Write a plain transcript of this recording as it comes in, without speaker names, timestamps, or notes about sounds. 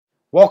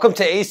Welcome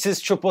to Aces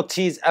Triple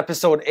T's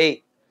episode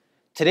 8.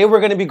 Today we're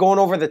going to be going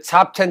over the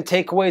top 10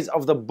 takeaways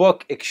of the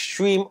book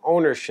Extreme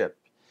Ownership.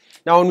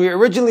 Now when we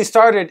originally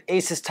started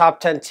Aces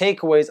Top 10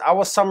 Takeaways, I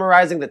was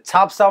summarizing the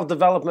top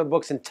self-development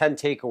books in 10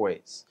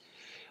 takeaways.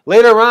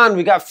 Later on,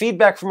 we got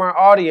feedback from our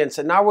audience,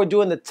 and now we're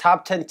doing the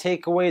top 10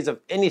 takeaways of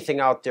anything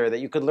out there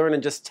that you could learn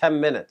in just 10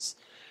 minutes.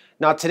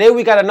 Now today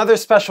we got another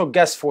special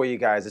guest for you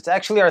guys. It's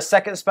actually our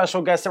second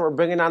special guest that we're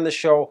bringing on the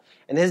show,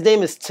 and his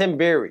name is Tim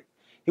Berry.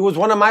 He was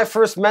one of my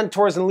first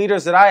mentors and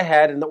leaders that I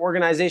had in the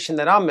organization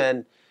that I'm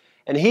in,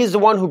 and he's the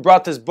one who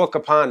brought this book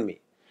upon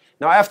me.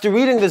 Now, after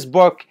reading this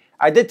book,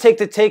 I did take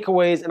the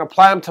takeaways and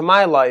apply them to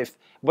my life,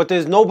 but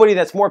there's nobody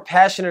that's more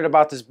passionate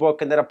about this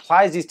book and that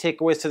applies these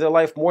takeaways to their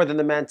life more than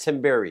the man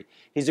Tim Berry.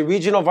 He's a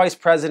regional vice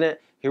president.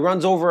 He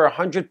runs over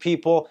 100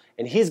 people,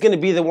 and he's going to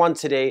be the one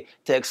today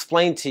to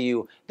explain to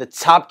you the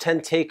top 10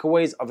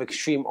 takeaways of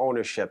extreme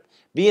ownership.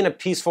 Be in a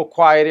peaceful,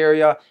 quiet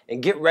area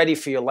and get ready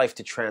for your life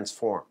to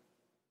transform.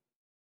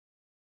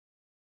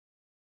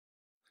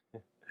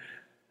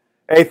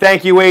 Hey,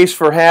 thank you, Ace,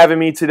 for having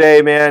me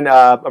today, man.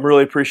 I'm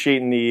really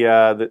appreciating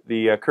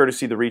the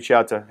courtesy to reach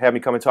out to have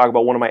me come and talk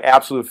about one of my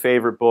absolute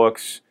favorite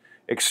books,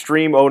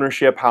 Extreme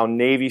Ownership: How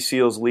Navy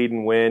SEALs Lead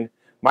and Win.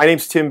 My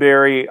name's Tim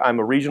Berry. I'm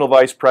a regional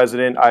vice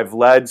president. I've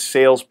led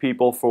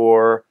salespeople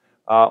for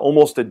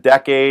almost a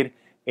decade,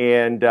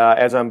 and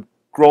as I'm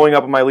growing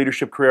up in my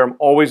leadership career, I'm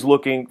always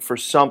looking for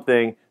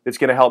something that's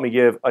going to help me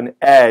give an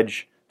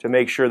edge to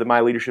make sure that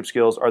my leadership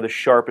skills are the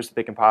sharpest that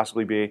they can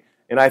possibly be.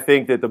 And I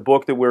think that the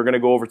book that we're going to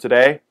go over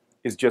today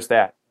is just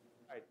that.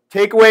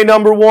 Takeaway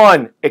number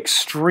 1,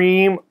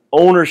 Extreme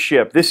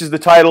Ownership. This is the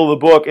title of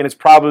the book, and it's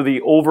probably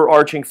the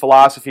overarching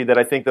philosophy that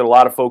I think that a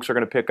lot of folks are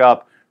going to pick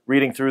up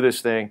reading through this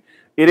thing.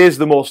 It is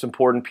the most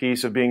important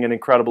piece of being an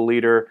incredible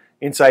leader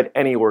inside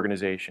any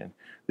organization.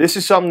 This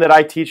is something that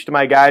I teach to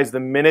my guys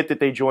the minute that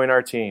they join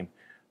our team.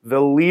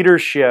 The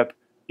leadership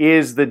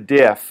is the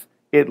diff.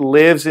 It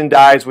lives and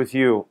dies with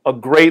you. A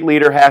great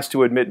leader has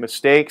to admit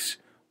mistakes,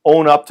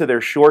 own up to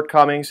their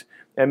shortcomings,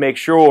 and make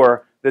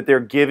sure that they're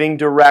giving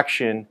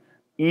direction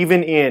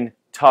even in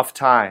tough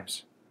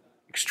times.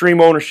 Extreme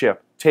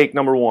ownership, take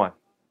number 1.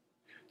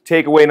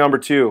 Takeaway number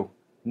 2,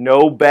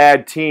 no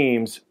bad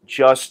teams,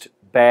 just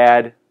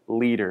bad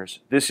leaders.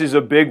 This is a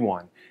big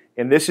one,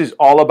 and this is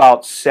all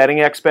about setting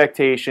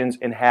expectations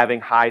and having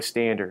high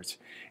standards.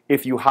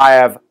 If you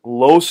have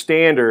low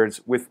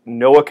standards with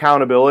no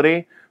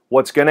accountability,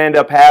 what's going to end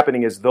up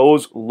happening is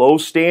those low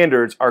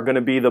standards are going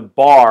to be the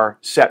bar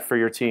set for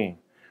your team.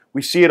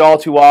 We see it all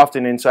too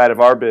often inside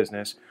of our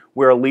business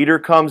where a leader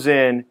comes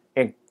in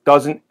and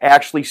doesn't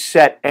actually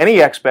set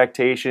any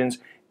expectations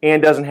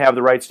and doesn't have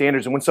the right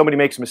standards. And when somebody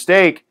makes a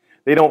mistake,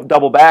 they don't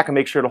double back and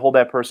make sure to hold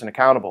that person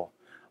accountable.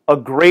 A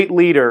great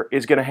leader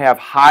is going to have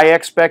high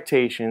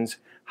expectations,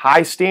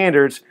 high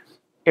standards,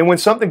 and when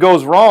something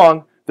goes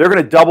wrong, they're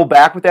going to double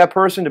back with that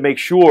person to make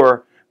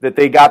sure that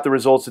they got the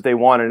results that they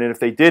wanted. And if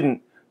they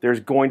didn't, there's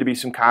going to be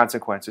some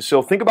consequences.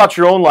 So think about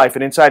your own life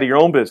and inside of your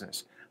own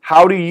business.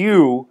 How do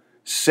you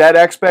set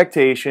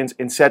expectations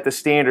and set the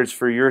standards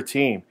for your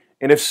team?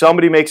 And if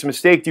somebody makes a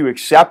mistake, do you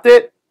accept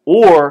it?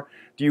 Or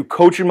do you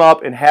coach them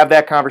up and have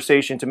that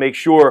conversation to make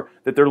sure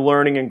that they're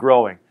learning and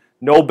growing?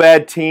 No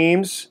bad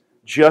teams,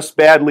 just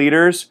bad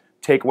leaders.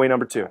 Takeaway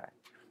number 2.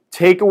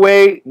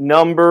 Takeaway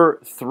number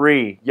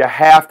 3, you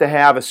have to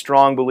have a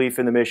strong belief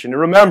in the mission.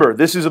 And remember,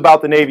 this is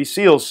about the Navy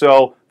SEALs,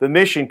 so the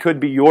mission could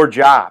be your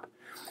job.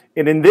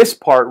 And in this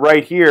part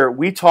right here,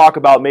 we talk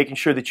about making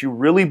sure that you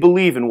really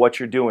believe in what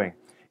you're doing.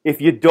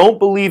 If you don't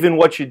believe in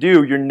what you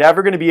do, you're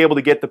never going to be able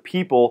to get the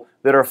people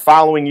that are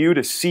following you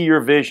to see your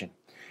vision.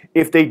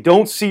 If they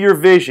don't see your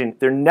vision,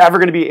 they're never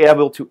going to be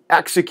able to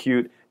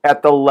execute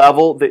at the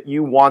level that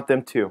you want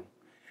them to.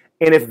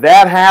 And if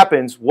that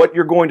happens, what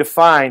you're going to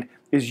find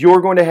is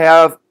you're going to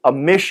have a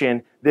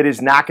mission that is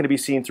not going to be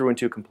seen through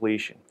into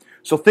completion.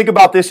 So think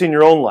about this in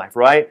your own life,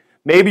 right?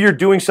 Maybe you're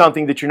doing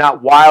something that you're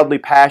not wildly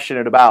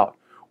passionate about.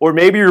 Or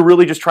maybe you're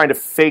really just trying to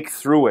fake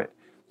through it.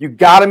 You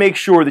got to make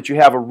sure that you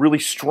have a really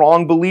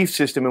strong belief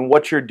system in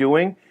what you're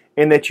doing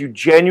and that you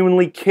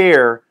genuinely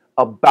care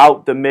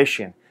about the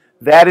mission.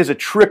 That is a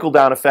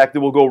trickle-down effect that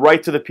will go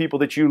right to the people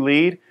that you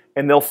lead,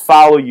 and they'll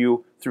follow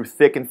you through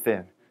thick and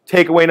thin.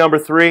 Takeaway number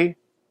 3,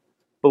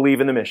 believe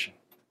in the mission.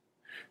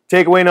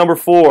 Takeaway number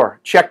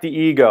 4, check the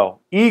ego.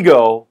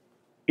 Ego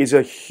is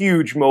a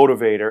huge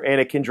motivator,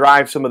 and it can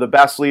drive some of the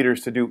best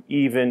leaders to do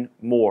even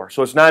more.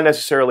 So it's not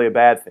necessarily a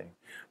bad thing.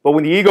 But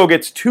when the ego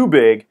gets too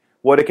big,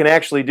 what it can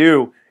actually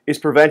do is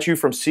prevent you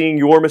from seeing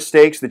your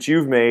mistakes that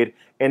you've made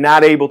and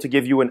not able to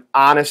give you an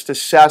honest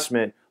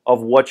assessment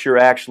of what you're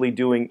actually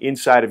doing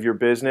inside of your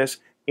business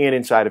and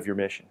inside of your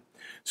mission.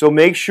 So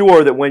make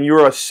sure that when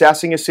you're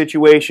assessing a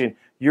situation,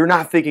 you're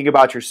not thinking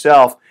about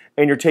yourself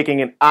and you're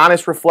taking an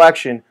honest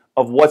reflection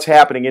of what's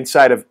happening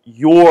inside of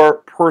your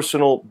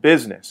personal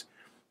business.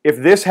 If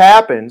this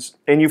happens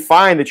and you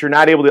find that you're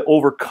not able to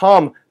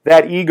overcome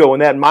that ego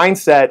and that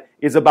mindset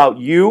is about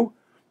you,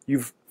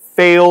 you've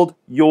failed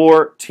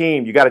your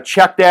team. You got to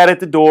check that at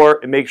the door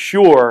and make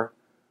sure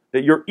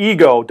that your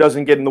ego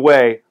doesn't get in the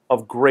way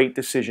of great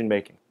decision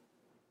making.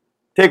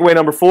 Takeaway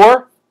number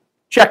 4,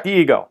 check the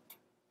ego.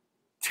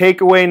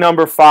 Takeaway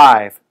number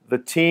 5, the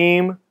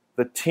team,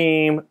 the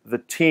team, the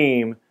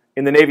team.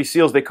 In the Navy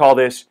SEALs, they call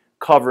this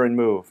cover and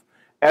move.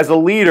 As a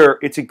leader,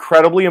 it's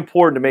incredibly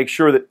important to make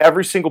sure that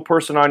every single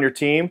person on your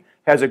team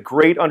has a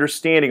great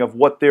understanding of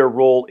what their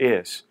role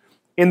is.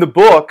 In the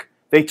book,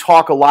 they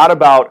talk a lot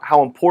about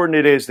how important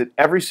it is that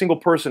every single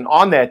person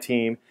on that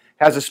team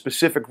has a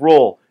specific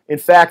role. In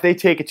fact, they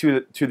take it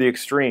to the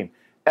extreme.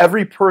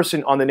 Every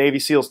person on the Navy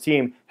SEALs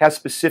team has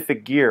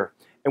specific gear.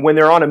 And when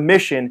they're on a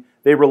mission,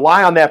 they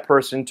rely on that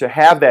person to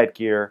have that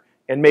gear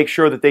and make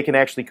sure that they can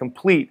actually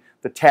complete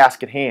the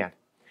task at hand.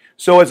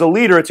 So as a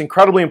leader, it's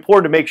incredibly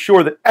important to make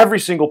sure that every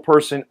single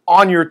person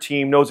on your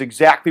team knows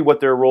exactly what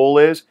their role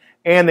is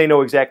and they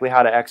know exactly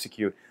how to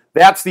execute.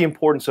 That's the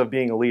importance of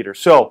being a leader.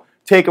 So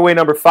takeaway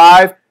number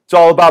 5, it's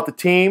all about the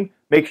team,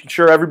 making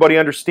sure everybody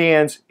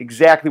understands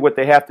exactly what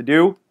they have to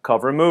do,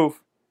 cover and move.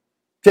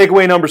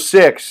 Takeaway number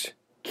 6,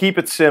 keep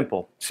it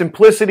simple.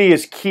 Simplicity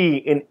is key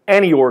in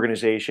any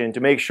organization to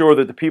make sure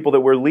that the people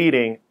that we're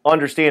leading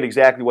understand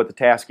exactly what the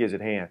task is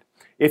at hand.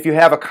 If you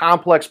have a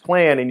complex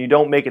plan and you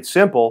don't make it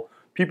simple,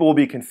 people will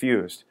be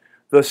confused.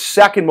 The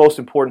second most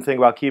important thing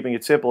about keeping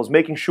it simple is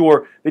making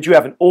sure that you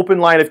have an open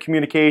line of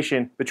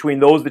communication between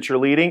those that you're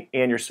leading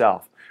and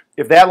yourself.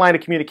 If that line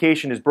of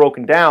communication is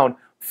broken down,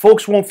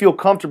 folks won't feel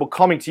comfortable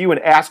coming to you and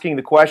asking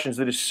the questions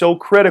that is so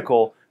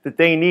critical that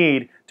they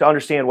need to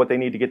understand what they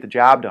need to get the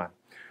job done.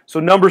 So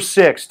number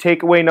 6,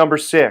 takeaway number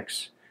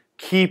 6,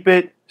 keep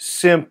it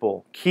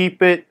simple.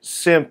 Keep it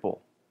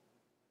simple.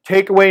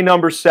 Takeaway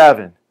number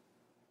 7,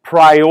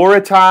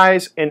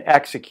 prioritize and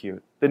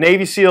execute. The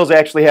Navy SEALs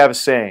actually have a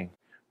saying,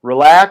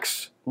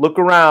 relax, look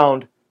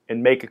around,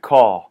 and make a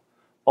call.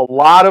 A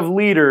lot of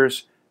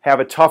leaders have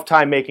a tough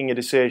time making a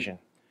decision.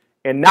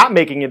 And not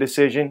making a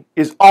decision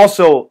is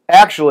also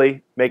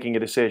actually making a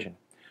decision.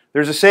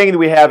 There's a saying that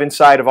we have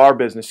inside of our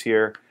business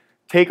here.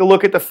 Take a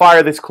look at the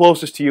fire that's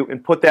closest to you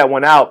and put that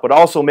one out, but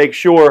also make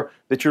sure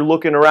that you're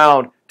looking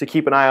around to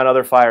keep an eye on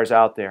other fires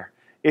out there.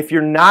 If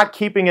you're not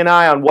keeping an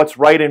eye on what's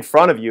right in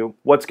front of you,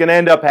 what's going to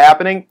end up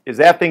happening is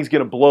that thing's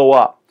going to blow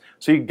up.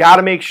 So you've got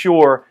to make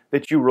sure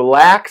that you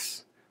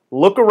relax,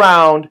 look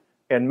around,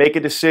 and make a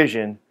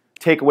decision.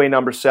 Takeaway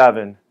number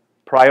 7,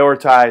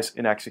 prioritize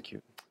and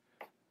execute.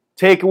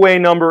 Takeaway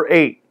number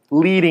 8,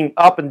 leading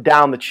up and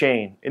down the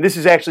chain. And this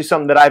is actually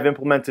something that I've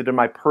implemented in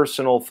my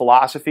personal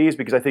philosophies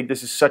because I think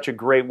this is such a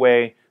great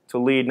way to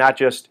lead not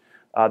just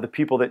the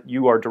people that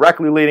you are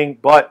directly leading,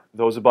 but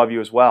those above you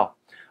as well.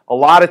 A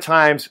lot of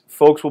times,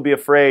 folks will be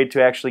afraid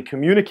to actually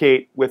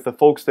communicate with the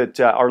folks that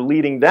are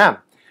leading them.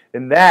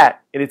 And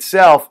that in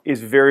itself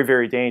is very,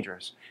 very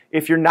dangerous.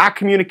 If you're not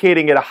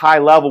communicating at a high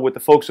level with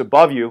the folks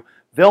above you,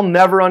 they'll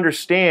never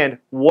understand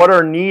what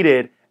are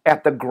needed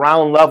at the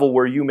ground level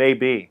where you may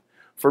be.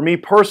 For me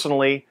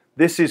personally,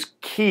 this is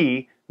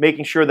key,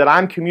 making sure that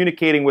I'm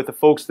communicating with the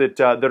folks that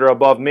are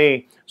above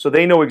me so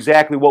they know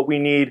exactly what we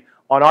need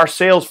on our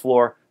sales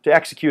floor to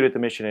execute at the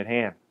mission at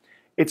hand.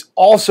 It's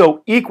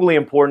also equally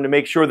important to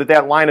make sure that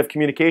that line of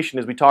communication,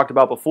 as we talked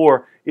about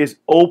before, is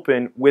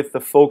open with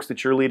the folks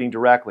that you're leading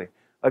directly.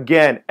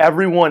 Again,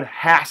 everyone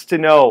has to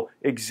know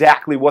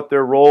exactly what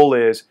their role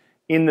is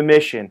in the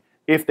mission.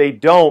 If they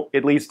don't,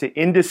 it leads to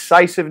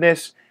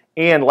indecisiveness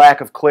and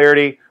lack of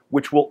clarity,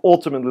 which will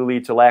ultimately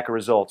lead to lack of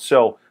results.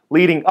 So,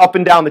 leading up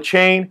and down the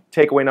chain,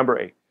 takeaway number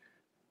 8.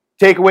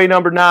 Takeaway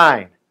number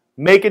 9,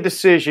 make a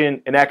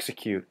decision and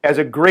execute. As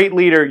a great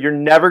leader, you're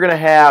never going to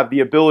have the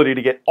ability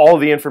to get all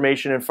the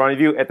information in front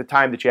of you at the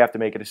time that you have to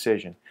make a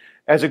decision.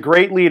 As a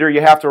great leader,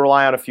 you have to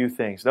rely on a few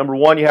things. Number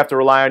 1, you have to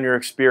rely on your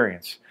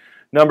experience.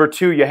 Number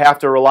 2, you have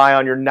to rely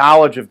on your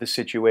knowledge of the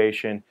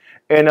situation.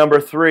 And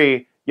number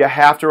 3, you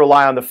have to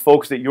rely on the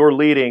folks that you're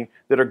leading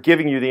that are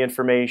giving you the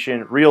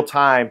information real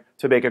time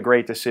to make a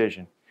great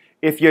decision.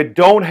 If you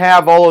don't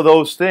have all of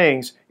those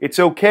things, it's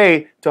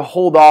okay to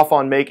hold off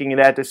on making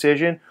that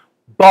decision,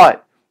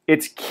 but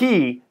it's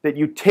key that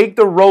you take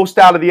the roast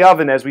out of the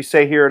oven, as we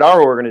say here at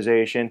our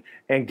organization,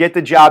 and get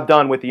the job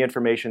done with the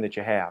information that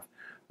you have.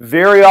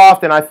 Very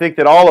often, I think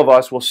that all of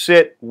us will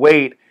sit,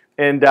 wait,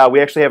 and we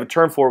actually have a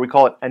term for it. We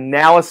call it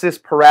analysis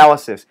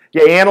paralysis.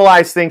 You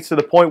analyze things to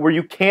the point where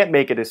you can't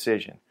make a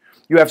decision.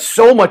 You have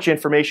so much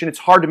information, it's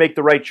hard to make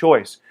the right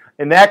choice.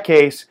 In that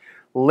case,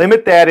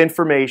 limit that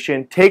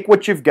information, take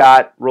what you've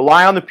got,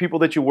 rely on the people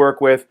that you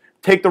work with,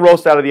 take the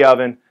roast out of the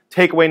oven.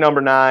 Takeaway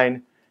number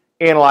 9,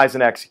 analyze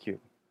and execute.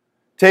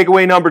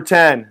 Takeaway number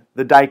 10,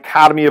 the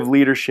dichotomy of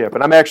leadership.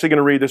 And I'm actually going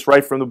to read this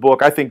right from the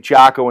book. I think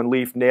Jocko and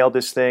Leif nailed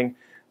this thing.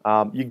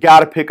 You got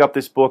to pick up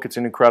this book. It's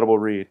an incredible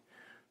read.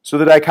 So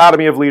the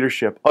dichotomy of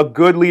leadership. A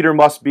good leader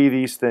must be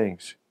these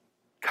things.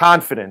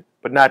 Confident,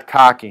 but not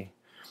cocky.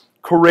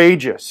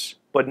 Courageous,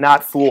 but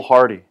not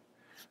foolhardy.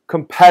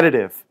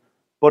 Competitive,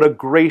 but a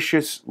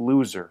gracious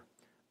loser.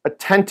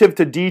 Attentive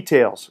to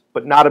details,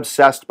 but not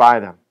obsessed by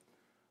them.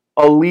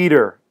 A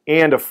leader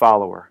and a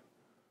follower.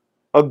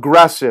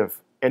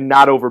 Aggressive and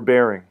not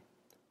overbearing.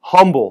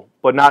 Humble,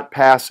 but not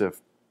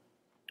passive.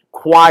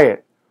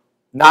 Quiet,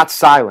 not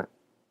silent.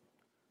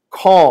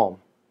 calm,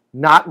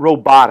 not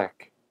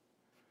robotic.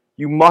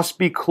 You must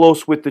be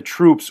close with the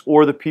troops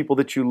or the people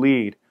that you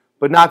lead,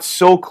 but not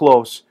so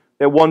close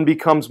that one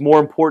becomes more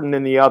important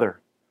than the other,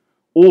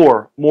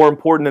 or more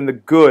important than the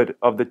good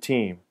of the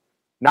team.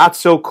 Not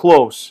so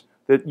close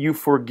that you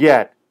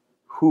forget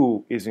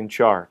who is in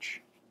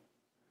charge.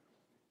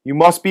 You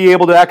must be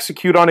able to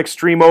execute on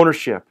extreme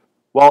ownership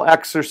while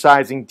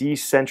exercising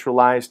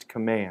decentralized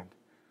command.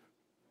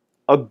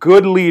 A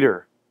good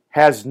leader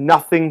has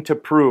nothing to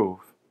prove,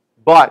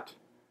 but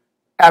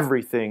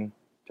everything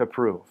to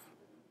prove.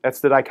 That's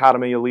the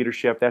dichotomy of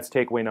leadership. That's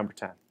takeaway number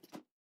 10.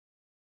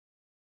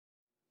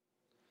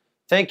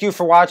 Thank you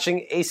for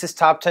watching Ace's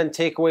Top 10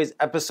 Takeaways,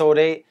 Episode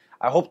 8.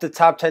 I hope the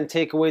top 10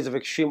 takeaways of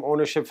extreme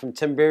ownership from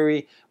Tim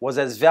Berry was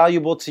as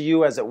valuable to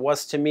you as it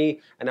was to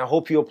me, and I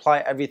hope you apply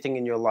everything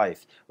in your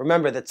life.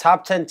 Remember, the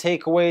top 10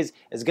 takeaways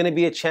is going to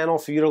be a channel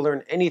for you to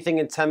learn anything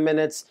in 10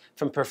 minutes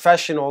from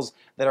professionals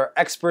that are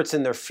experts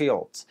in their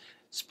fields.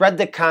 Spread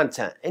the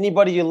content.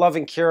 Anybody you love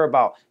and care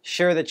about,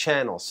 share the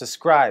channel,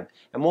 subscribe,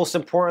 and most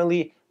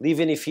importantly,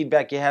 leave any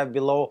feedback you have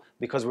below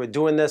because we're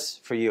doing this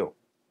for you.